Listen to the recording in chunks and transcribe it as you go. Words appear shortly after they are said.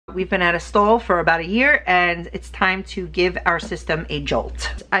We've been at a stall for about a year and it's time to give our system a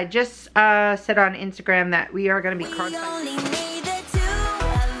jolt. I just said on Instagram that we are going to be carb cycling.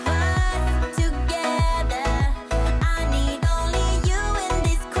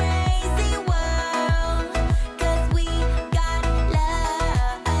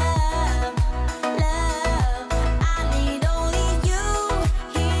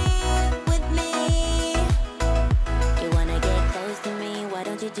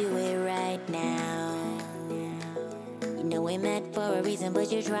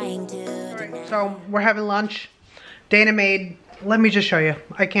 So we're having lunch. Dana made, let me just show you.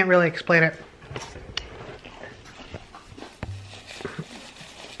 I can't really explain it.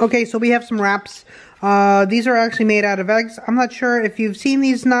 Okay, so we have some wraps. These are actually made out of eggs. I'm not sure if you've seen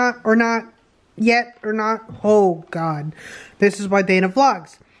these not yet or not. Oh God, this is why Dana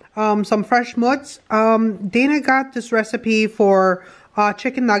vlogs. Some fresh mutts. Dana got this recipe for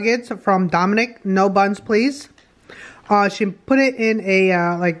chicken nuggets from Dominic. No buns, please. She put it in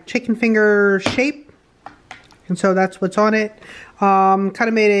a like chicken finger shape, and so that's what's on it. Kind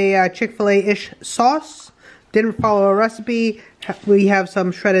of made a Chick-fil-A-ish sauce. Didn't follow a recipe. We have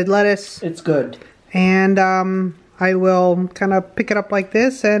some shredded lettuce. It's good. And I will kind of pick it up like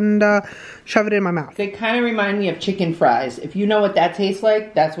this and shove it in my mouth. They kind of remind me of chicken fries. If you know what that tastes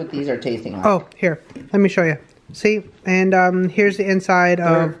like, that's what these are tasting like. Oh, here, let me show you. See, and here's the inside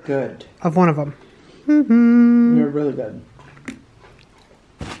of one of them. They're really good.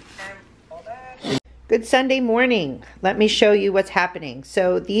 Good Sunday morning. Let me show you what's happening.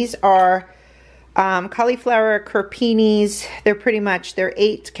 So these are cauliflower crepini's. They're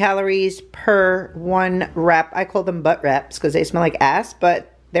 8 calories per one wrap. I call them butt wraps because they smell like ass,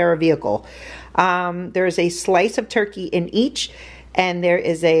 but they're a vehicle. There's a slice of turkey in each, and there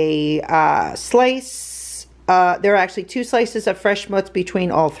is a slice. There are actually 2 slices of fresh mutts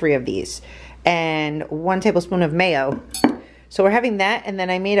between all 3 of these, and 1 tablespoon of mayo. So we're having that, and then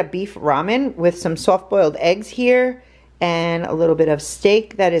I made a beef ramen with some soft-boiled eggs here and a little bit of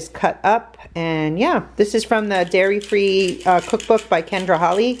steak that is cut up. And yeah, this is from the dairy-free cookbook by Kendra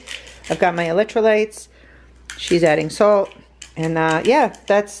Holly. I've got my electrolytes. She's adding salt. And yeah,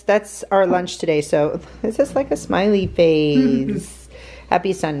 that's our lunch today. So this is like a smiley face.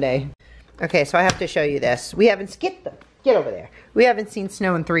 Happy Sunday. Okay, so I have to show you this. We haven't skipped them. Get over there. We haven't seen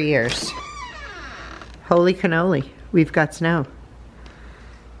snow in 3 years. Holy cannoli. We've got snow.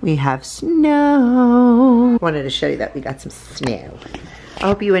 We have snow. Wanted to show you that we got some snow. I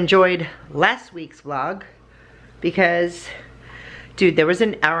hope you enjoyed last week's vlog because, dude, there was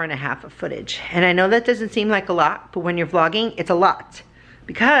an hour and a half of footage. And I know that doesn't seem like a lot, but when you're vlogging, it's a lot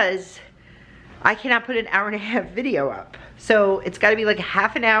because I cannot put an hour and a half video up. So it's gotta be like a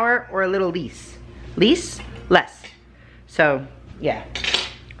half an hour or a little less. So yeah,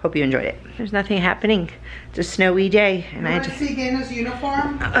 hope you enjoyed it. There's nothing happening. It's a snowy day, and I just see Dana's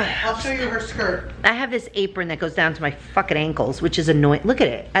uniform. I'll show you her skirt. I have this apron that goes down to my fucking ankles, which is annoying. Look at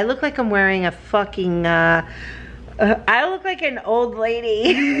it. I look like I'm wearing a fucking. I look like an old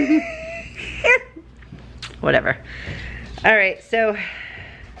lady. Whatever. All right, so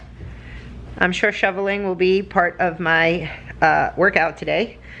I'm sure shoveling will be part of my workout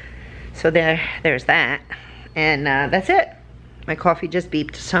today. So there's that, and that's it. My coffee just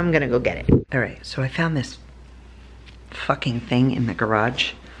beeped, so I'm gonna go get it. All right, so I found this fucking thing in the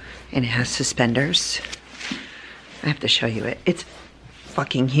garage, and it has suspenders. I have to show you it. It's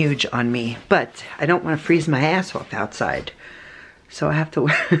fucking huge on me, but I don't want to freeze my ass off outside, so I have to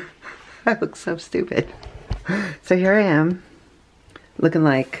wear. I look so stupid. So here I am, looking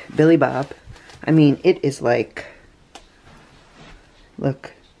like Billy Bob. I mean, it is like,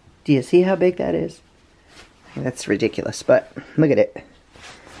 look, do you see how big that is? That's ridiculous, but look at it.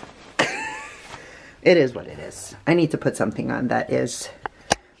 It is what it is. I need to put something on that is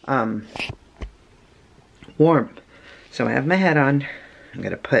warm. So I have my hat on. I'm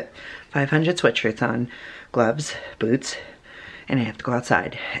gonna put 500 sweatshirts on, gloves, boots, and I have to go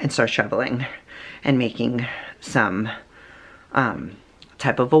outside and start shoveling and making some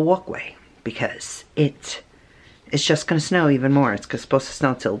type of a walkway because it's just gonna snow even more. It's supposed to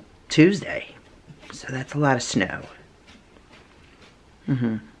snow till Tuesday. So that's a lot of snow.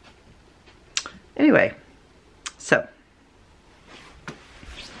 Anyway, so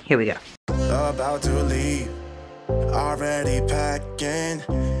here we go. About to leave, already packing.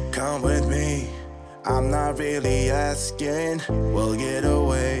 Come with me, I'm not really asking. We'll get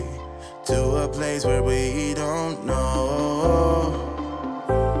away to a place where we don't know.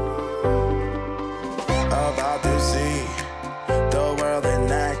 About to see the world in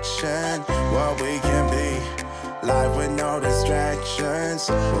action. What we can be, life with no distractions.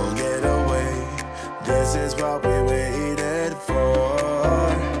 promise we'll get away. This is what we waited for.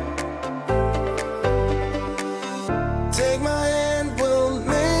 Take my hand, we'll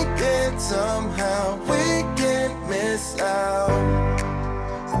make it somehow. We can't miss out.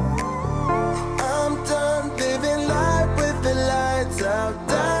 I'm done living life with the lights out.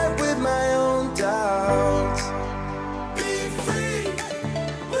 Die with my own doubts. Be free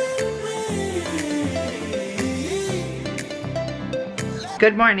with me.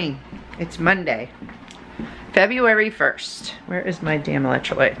 Good morning. It's Monday, February 1st. Where is my damn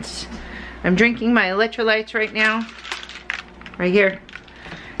electrolytes? I'm drinking my electrolytes right now. Right here.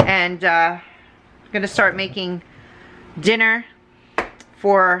 And I'm gonna start making dinner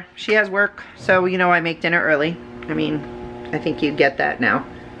for, she has work, so you know I make dinner early. I mean, I think you get that now.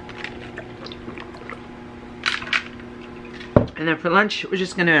 And then for lunch, we're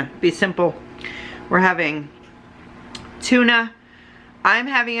just gonna be simple. We're having tuna. I'm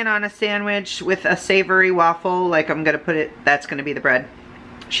having it on a sandwich with a savory waffle. Like I'm gonna put it, that's gonna be the bread.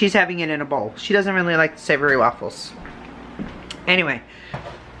 She's having it in a bowl. She doesn't really like the savory waffles. Anyway,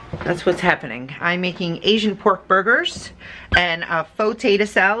 that's what's happening. I'm making Asian pork burgers and a faux tater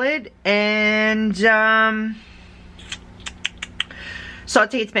salad and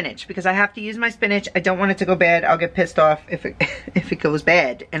sauteed spinach because I have to use my spinach. I don't want it to go bad. I'll get pissed off if it goes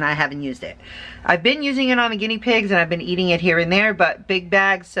bad and I haven't used it. I've been using it on the guinea pigs and I've been eating it here and there, but big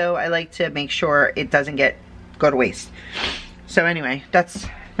bags, so I like to make sure it doesn't go to waste. So anyway, that's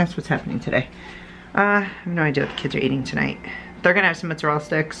what's happening today. I have no idea what the kids are eating tonight. They're gonna have some mozzarella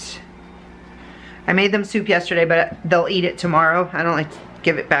sticks. I made them soup yesterday, but they'll eat it tomorrow. I don't like to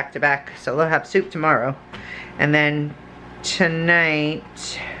give it back to back, so they'll have soup tomorrow. And then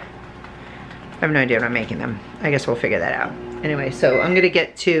tonight, I have no idea what I'm making them. I guess we'll figure that out. Anyway, so I'm gonna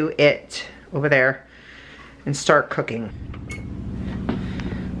get to it over there and start cooking.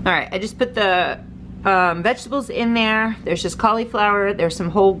 All right, I just put the vegetables in there. There's just cauliflower, there's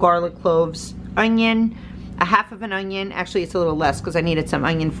some whole garlic cloves, onion, a half of an onion. Actually, it's a little less because I needed some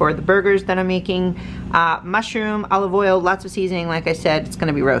onion for the burgers that I'm making. Mushroom, olive oil, lots of seasoning. Like I said, it's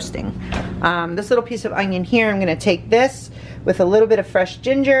gonna be roasting. This little piece of onion here, I'm gonna take this with a little bit of fresh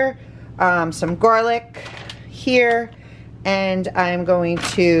ginger, some garlic here, and I'm going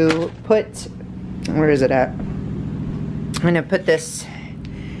to put, where is it at? I'm gonna put this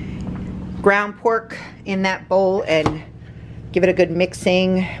ground pork in that bowl and give it a good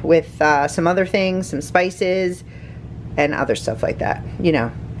mixing with some other things, some spices and other stuff like that. You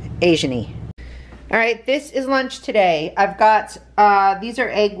know, Asian-y. All right, this is lunch today. I've got, these are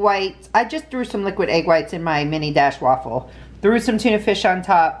egg whites. I just threw some liquid egg whites in my mini dash waffle. Threw some tuna fish on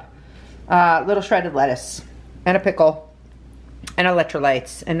top, little shredded lettuce and a pickle and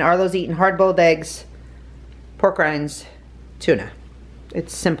electrolytes. And ArLo's eating hard-boiled eggs, pork rinds, tuna.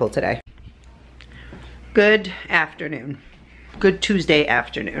 It's simple today. Good afternoon. Good Tuesday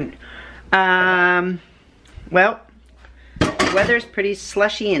afternoon. Well, the weather's pretty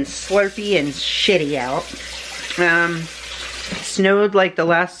slushy and slurpy and shitty out. Snowed like the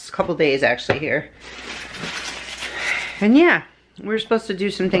last couple days actually here. And yeah, we're supposed to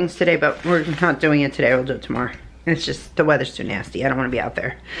do some things today, but we're not doing it today. We'll do it tomorrow. It's just, the weather's too nasty. I don't want to be out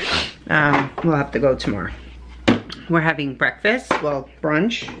there. We'll have to go tomorrow. We're having breakfast, well,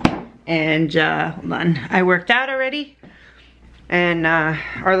 brunch. And hold on, I worked out already. And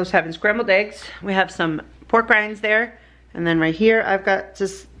ArLo's having scrambled eggs. We have some pork rinds there. And then right here, I've got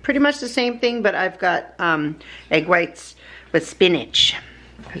just pretty much the same thing, but I've got egg whites with spinach.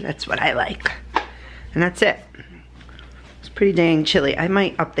 Because that's what I like. And that's it. It's pretty dang chilly. I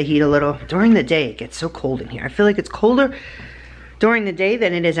might up the heat a little. During the day, it gets so cold in here. I feel like it's colder during the day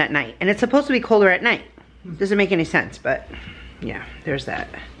than it is at night. And it's supposed to be colder at night. Doesn't make any sense, but yeah, there's that.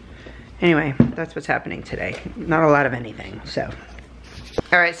 Anyway, that's what's happening today. Not a lot of anything, so.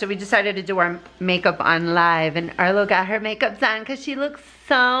 All right, so we decided to do our makeup on live, and ArLo got her makeup on because she looks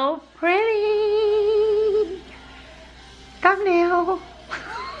so pretty. Come now.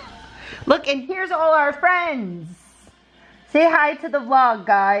 Look, and here's all our friends. Say hi to the vlog,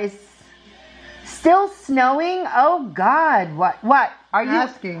 guys. Still snowing? Oh God, what? Are you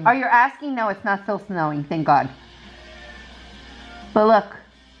asking? Are you asking? No, it's not still snowing, thank God. But look.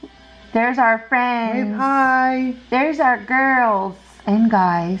 There's our friends. Wave hi. There's our girls and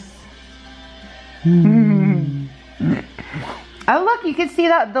guys. Oh look, you can see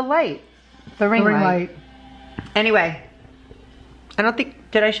the light. The ring light. Anyway, I don't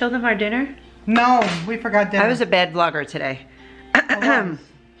think, did I show them our dinner? No, we forgot dinner. I was a bad vlogger today.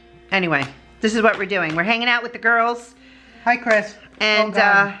 Anyway, this is what we're doing. We're hanging out with the girls. Hi, Chris. And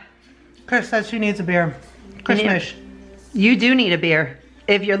Chris says she needs a beer. Christmas. You do need a beer.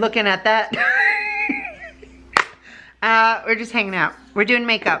 if you're looking at that. We're just hanging out. We're doing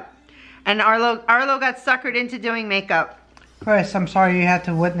makeup. And ArLo got suckered into doing makeup. Chris, I'm sorry you had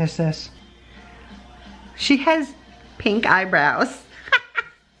to witness this. She has pink eyebrows.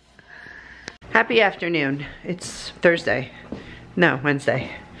 Happy afternoon. It's Thursday. No,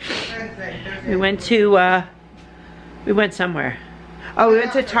 Wednesday. We went somewhere. Oh, we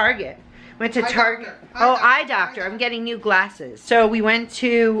went to Target. Went to Target. Oh, eye doctor. I'm getting new glasses. So we went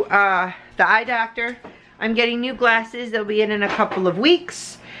to the eye doctor. I'm getting new glasses. They'll be in a couple of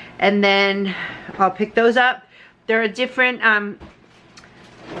weeks. And then I'll pick those up. They're a different,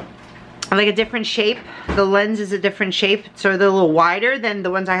 like a different shape. The lens is a different shape. So they're a little wider than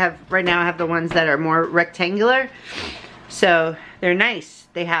the ones I have right now. I have the ones that are more rectangular. So they're nice.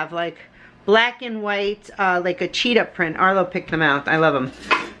 They have like black and white, like a cheetah print. ArLo picked them out. I love them.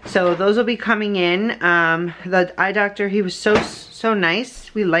 So those will be coming in. The eye doctor, he was so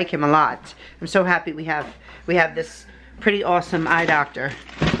nice. We like him a lot. I'm so happy we have this pretty awesome eye doctor.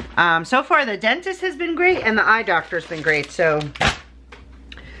 So far the dentist has been great and the eye doctor's been great. So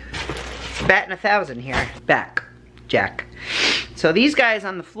batting 1,000 here. Back, Jack. So these guys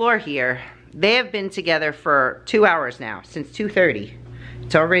on the floor here, they have been together for 2 hours now, since 2:30.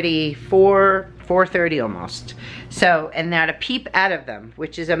 It's already 4:30 almost. So, and now to peep out of them,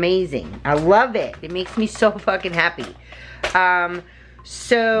 which is amazing. I love it. It makes me so fucking happy.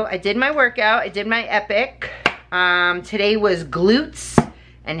 So I did my workout. I did my epic. Today was glutes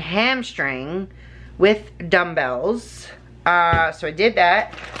and hamstring with dumbbells. So I did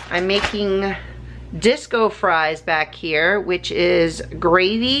that. I'm making disco fries back here, which is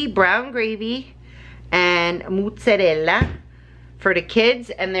gravy, brown gravy, and mozzarella for the kids.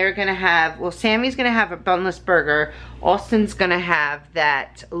 And they're gonna have, well, Sammy's gonna have a bunless burger. Austin's gonna have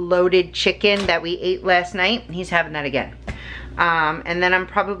that loaded chicken that we ate last night. He's having that again. And then I'm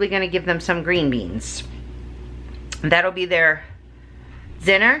probably gonna give them some green beans. That'll be their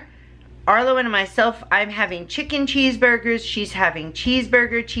dinner. ArLo and myself, I'm having chicken cheeseburgers. She's having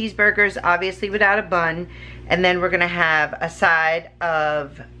cheeseburgers, obviously without a bun. And then we're gonna have a side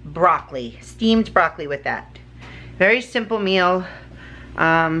of broccoli, steamed broccoli with that. Very simple meal.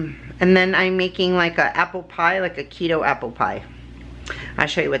 And then I'm making like an apple pie, like a keto apple pie. I'll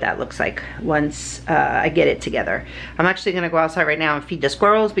show you what that looks like once I get it together. I'm actually gonna go outside right now and feed the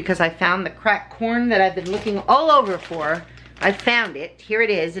squirrels because I found the cracked corn that I've been looking all over for. I found it. Here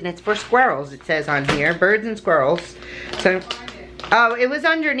it is, and it's for squirrels, it says on here. Birds and squirrels. So, oh, it was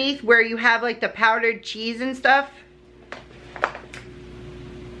underneath where you have like the powdered cheese and stuff.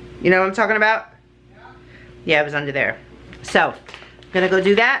 You know what I'm talking about? Yeah, it was under there. So, I'm gonna go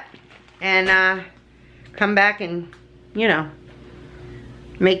do that and come back and, you know,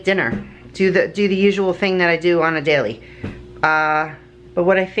 make dinner. Do the usual thing that I do on a daily. But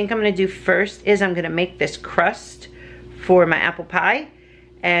what I think I'm gonna do first is I'm gonna make this crust for my apple pie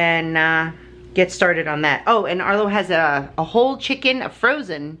and get started on that. Oh, and ArLo has a whole chicken, a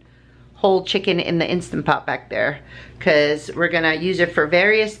frozen whole chicken in the Instant Pot back there because we're gonna use it for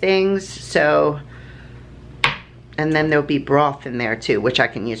various things. So, and then there'll be broth in there too, which I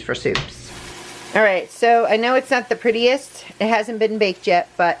can use for soups. All right, so I know it's not the prettiest. It hasn't been baked yet,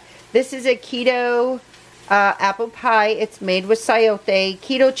 but this is a keto apple pie. It's made with sayote.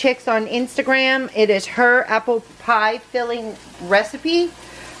 Keto Chicks on Instagram. It is her apple pie filling recipe.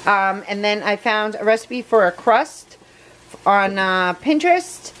 And then I found a recipe for a crust on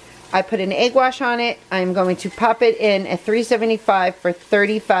Pinterest. I put an egg wash on it. I'm going to pop it in at 375 for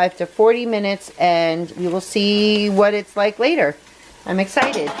 35 to 40 minutes and we will see what it's like later. I'm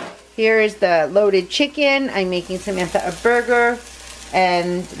excited. Here is the loaded chicken. I'm making Samantha a burger.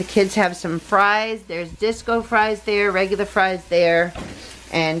 And the kids have some fries. There's disco fries there, regular fries there,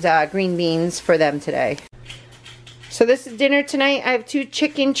 and green beans for them today. So this is dinner tonight. I have 2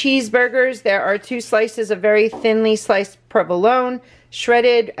 chicken cheeseburgers. There are 2 slices of very thinly sliced provolone,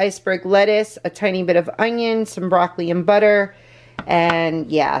 shredded iceberg lettuce, a tiny bit of onion, some broccoli and butter.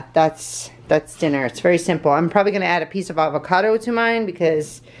 And yeah, that's dinner. It's very simple. I'm probably gonna add a piece of avocado to mine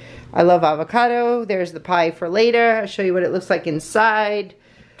because I love avocado. There's the pie for later. I'll show you what it looks like inside.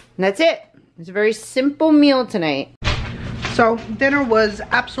 And that's it. It's a very simple meal tonight. So dinner was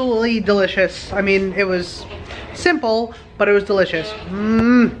absolutely delicious. I mean, it was simple, but it was delicious.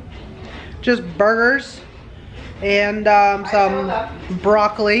 Just burgers and some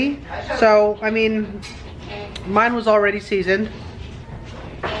broccoli. So, I mean, mine was already seasoned.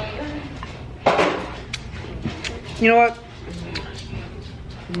 You know what?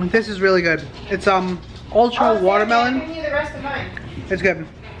 This is really good. It's ultra watermelon. Give me the rest of mine. It's good.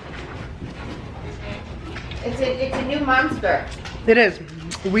 It's a new monster. It is.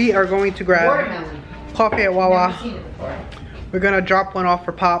 we are going to grab Watermelon. coffee at Wawa. Never seen it before. We're gonna drop one off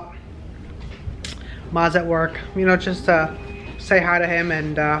for Pop. Ma's at work, you know, just say hi to him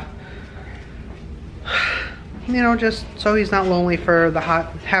and you know, just so he's not lonely for the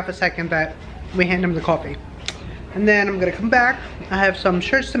hot half a second that we hand him the coffee. And then I'm gonna come back. I have some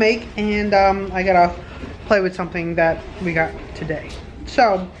shirts to make, and I gotta play with something that we got today.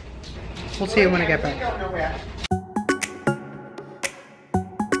 So we'll see you when I get back.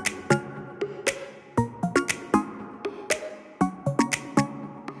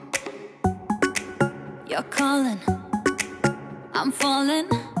 You're calling, I'm falling.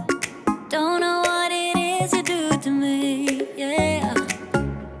 Don't know what it is you do to me, yeah.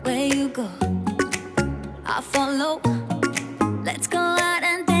 Where you go, I follow. Let's go out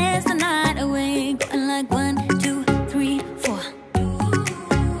and dance the night away. Going like 1, 2, 3, 4,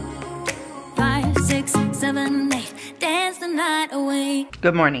 5, 6, 7, 8. Dance the night away.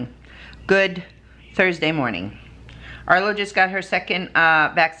 Good morning. Good Thursday morning. ArLo just got her second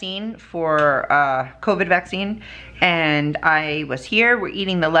vaccine for COVID vaccine, and I was here. We're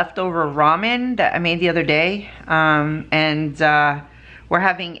eating the leftover ramen that I made the other day, and we're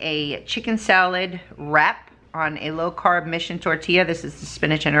having a chicken salad wrap on a low-carb mission tortilla. This is the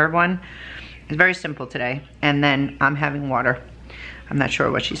spinach and herb one. It's very simple today. And then I'm having water. I'm not sure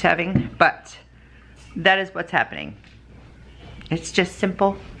what she's having, but that is what's happening. It's just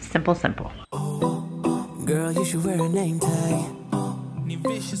simple, simple, simple. Girl, you should wear a name tag.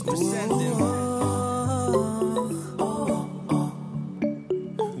 Vicious presenting.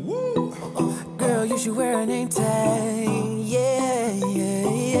 Girl, you should wear a name tag. Yeah, yeah,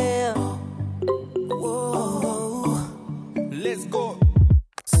 yeah. Whoa. Let's go.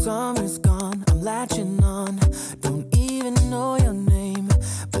 Summer's gone, I'm latching on. Don't even know your name,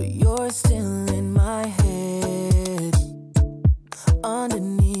 but you're still in my head.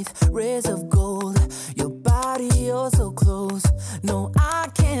 Underneath rays of gold, your body, you're so close. No, I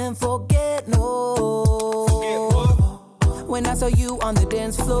can't forget, no. Forget what? When I saw you on the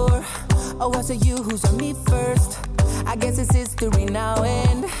dance floor, oh, I saw you who saw me first. I guess it's history now,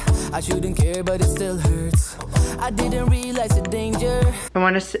 and I shouldn't care, but it still hurts. I didn't realize the danger. I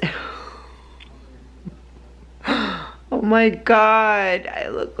want to say, oh my God, I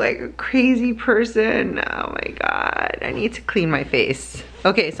look like a crazy person. Oh my God, I need to clean my face.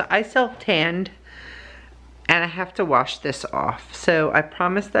 Okay, so I self-tanned and I have to wash this off. So I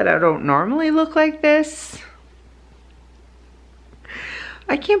promise that I don't normally look like this.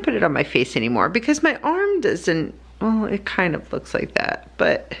 I can't put it on my face anymore because my arm doesn't, well, it kind of looks like that,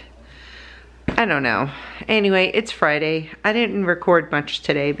 but I don't know. Anyway, it's Friday. I didn't record much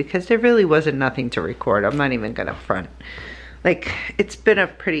today because there really wasn't nothing to record. I'm not even gonna front. Like, it's been a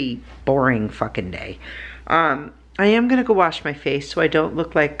pretty boring fucking day. I am gonna go wash my face so I don't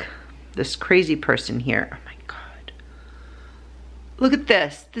look like this crazy person here. Oh my God. Look at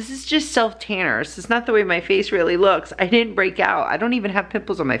this. This is just self-tanner. This is not the way my face really looks. I didn't break out. I don't even have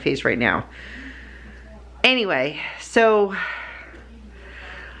pimples on my face right now. Anyway, so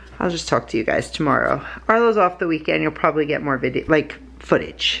I'll just talk to you guys tomorrow. ArLo's off the weekend. You'll probably get more video, like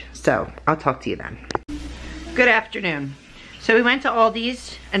footage. So I'll talk to you then. Good afternoon. So we went to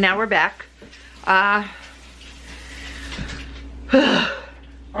Aldi's and now we're back. ArLo's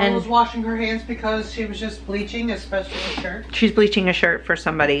washing her hands because she was just bleaching a special shirt. She's bleaching a shirt for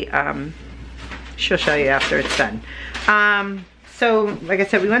somebody. She'll show you after it's done. So like I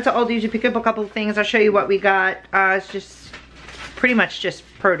said, we went to Aldi's to pick up a couple of things. I'll show you what we got. It's just pretty much just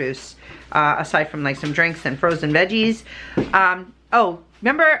produce, aside from like some drinks and frozen veggies. Oh,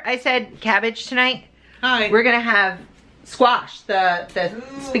 remember I said cabbage tonight? Hi. We're gonna have squash, the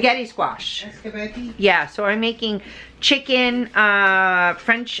spaghetti squash. Spaghetti? Yeah, so I'm making chicken,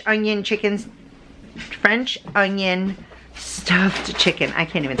 French onion stuffed chicken. I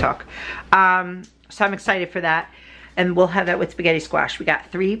can't even talk. So I'm excited for that. And we'll have that with spaghetti squash. We got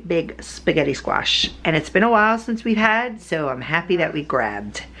 3 big spaghetti squash. And it's been a while since we've had, so I'm happy that we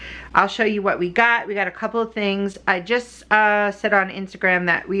grabbed. I'll show you what we got. We got a couple of things. I just said on Instagram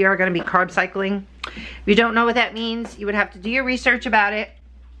that we are gonna be carb cycling. If you don't know what that means, you would have to do your research about it.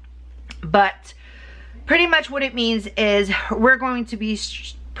 But pretty much what it means is we're going to be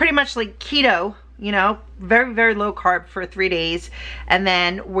pretty much like keto, you know, very, very low carb for 3 days. And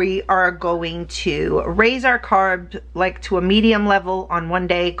then we are going to raise our carbs like to a medium level on one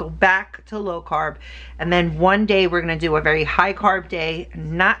day, go back to low carb. And then one day we're gonna do a very high carb day,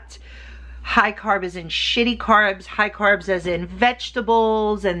 not high carb as in shitty carbs, high carbs as in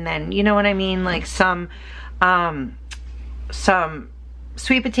vegetables. And then, you know what I mean? Like some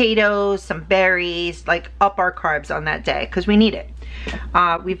sweet potatoes, some berries, like up our carbs on that day because we need it.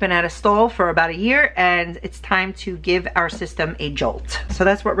 We've been at a stall for about a year and it's time to give our system a jolt. So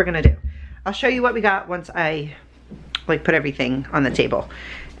that's what we're gonna do. I'll show you what we got once I like put everything on the table.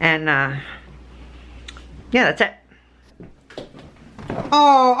 And yeah, that's it.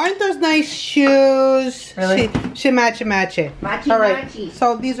 Oh, aren't those nice shoes? Really? She matchy. Matchy All right, matchy.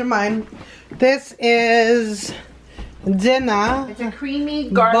 so these are mine. This is dinner. It's a creamy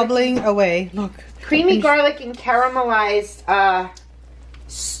garlic. Bubbling away. Look. Creamy garlic and caramelized,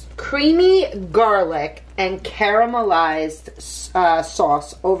 creamy garlic and caramelized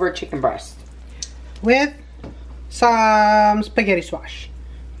sauce over chicken breast. With some spaghetti swash.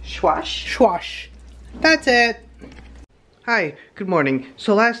 Schwash. That's it. Hi, good morning.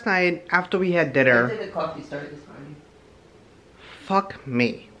 So last night, after we had dinner... When did the coffee start this morning? Fuck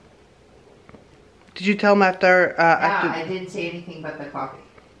me. Did you tell him after... Yeah, I didn't say anything but the coffee.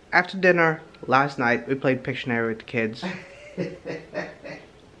 After dinner, last night, we played Pictionary with the kids.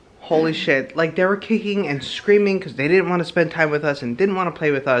 Holy shit. Like, they were kicking and screaming because they didn't want to spend time with us and didn't want to play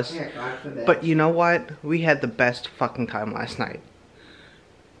with us. Yeah, God forbid. But you know what? We had the best fucking time last night.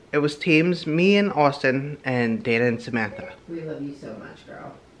 It was teams, me and Austin, and Dana and Samantha. We love you so much,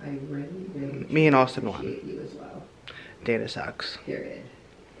 girl. I really Me and Austin won. appreciate you as well. Dana sucks. Period.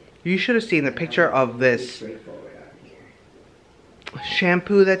 You should have seen the picture of this Straightforward on here.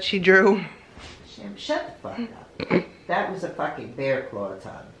 shampoo that she drew. Shut the fuck up. That was a fucking bear claw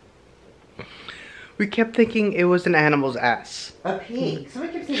tongue. We kept thinking it was an animal's ass. A pig.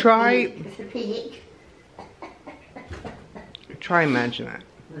 Someone kept saying Try- pig. It's a pig. Try imagine that.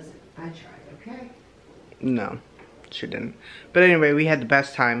 Listen, I tried, okay? No, she didn't. But anyway, we had the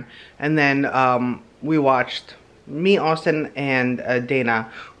best time. And then we watched, me, Austin, and Dana,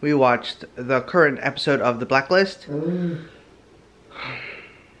 we watched the current episode of The Blacklist.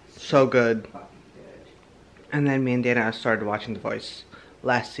 So good. And then me and Dana started watching The Voice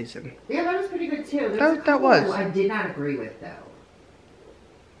last season. Yeah, that was pretty good too. That was. I did not agree with though.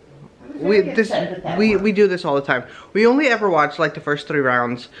 We do this all the time. We only ever watch like the first 3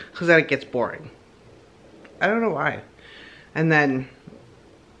 rounds because then it gets boring. I don't know why. And then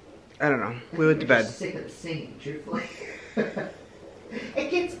I don't know. We went to bed. Sick of the singing, truthfully.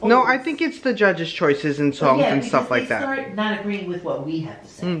 It gets old. No, I think it's the judges' choices and songs and stuff like that. Start not agreeing with what we have to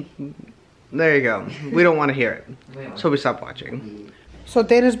say. There you go. We don't want to hear it, so we stopped watching. So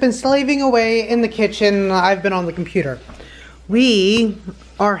Dana's been slaving away in the kitchen. I've been on the computer. We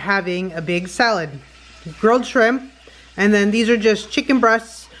are having a big salad. Grilled shrimp. And then these are just chicken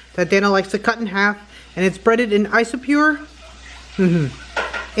breasts that Dana likes to cut in half. And it's breaded in isopure.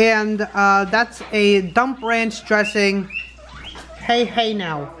 And that's a dump ranch dressing. Hey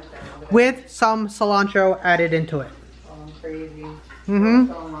now. With some cilantro added into it.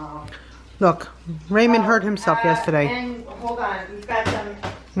 Look, Raymond hurt himself yesterday. And hold on, we've got some.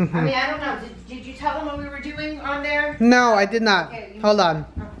 I mean, I don't know. Did you tell them what we were doing on there? No, I did not. Okay, Hold on.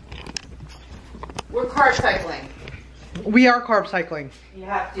 We're carb cycling. We are carb cycling. You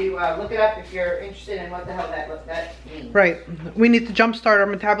have to look it up if you're interested in what the hell that means. Right. We need to jumpstart our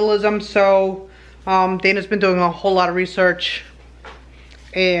metabolism, so Dana's been doing a whole lot of research.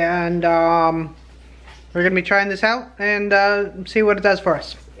 And we're going to be trying this out and see what it does for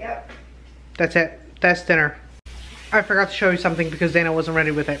us. Yep. That's it. That's dinner. I forgot to show you something because Dana wasn't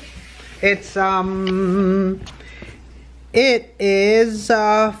ready with it. It's it is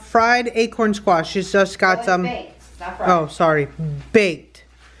fried acorn squash. She's just got some. Baked, not fried. Oh, sorry, baked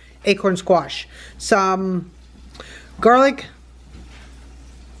acorn squash. Some garlic,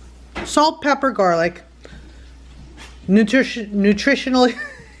 salt, pepper, garlic, nutritional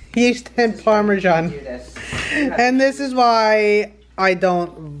yeast and parmesan. And this is why I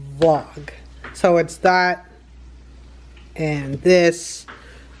don't vlog. So it's that and this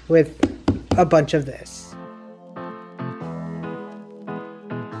with a bunch of this.